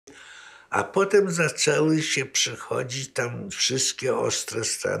A potem zaczęły się przychodzić tam wszystkie ostre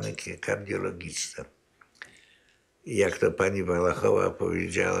stany kardiologiczne. I jak to pani Walachowa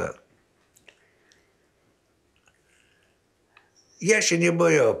powiedziała, ja się nie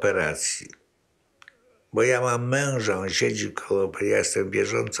boję operacji, bo ja mam męża, on siedzi koło, ja jestem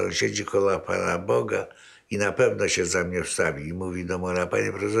wierzący, on siedzi koło Pana Boga i na pewno się za mnie wstawi. I mówi do mora,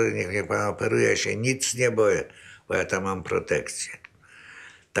 panie profesorze, niech mnie pan operuje, ja się nic nie boję, bo ja tam mam protekcję.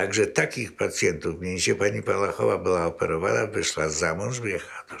 Także takich pacjentów, mianowicie pani Walachowa była operowana, wyszła za mąż,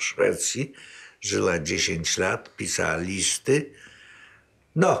 wyjechała do Szwecji, żyła 10 lat, pisała listy.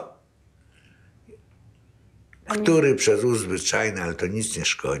 No, który przez uzwyczajny, ale to nic nie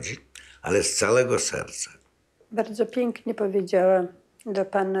szkodzi, ale z całego serca. Bardzo pięknie powiedziała do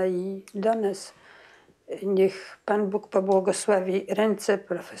pana i do nas. Niech Pan Bóg pobłogosławi ręce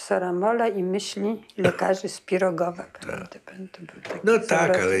profesora Mola i myśli lekarzy z Pirogowa. Pamięta pan, to był taki No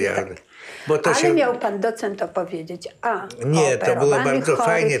tak, ale ja... Tak. Bo to ale się... miał pan docent opowiedzieć nie, to było bardzo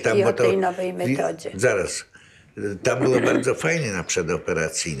fajnie tam, i bo o to... tej nowej metodzie. Zaraz. Tam było bardzo fajnie na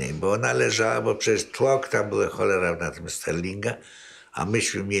przedoperacyjnej, bo ona leżała, bo przecież tłok, tam była cholera na tym Sterlinga, a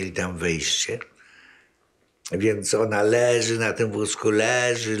myśmy mieli tam wejście. Więc ona leży na tym wózku,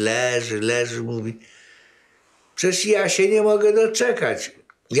 leży, mówi, przecież ja się nie mogę doczekać.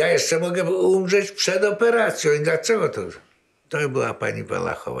 Ja jeszcze mogę umrzeć przed operacją. I dlaczego to? To była pani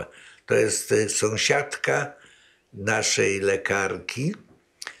Walachowa. To jest sąsiadka naszej lekarki,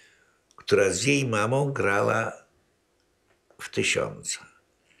 która z jej mamą grała w 1000.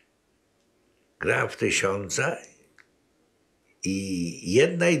 Grała w 1000 i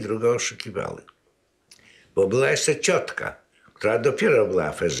jedna i druga oszukiwały. Bo była jeszcze ciotka, która dopiero była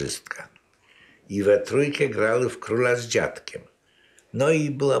aferzystka. I we trójkę grały w króla z dziadkiem. No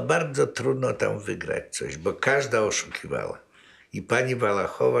i było bardzo trudno tam wygrać coś, bo każda oszukiwała. I pani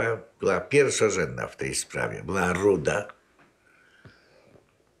Walachowa była pierwszorzędna w tej sprawie. Była ruda.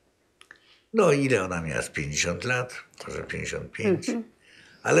 No ile ona miała? Z 50 lat? Może 55?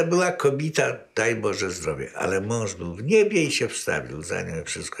 Ale była kobieta, daj Boże zdrowie. Ale mąż był w niebie i się wstawił za nią i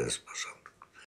wszystko jest w porządku.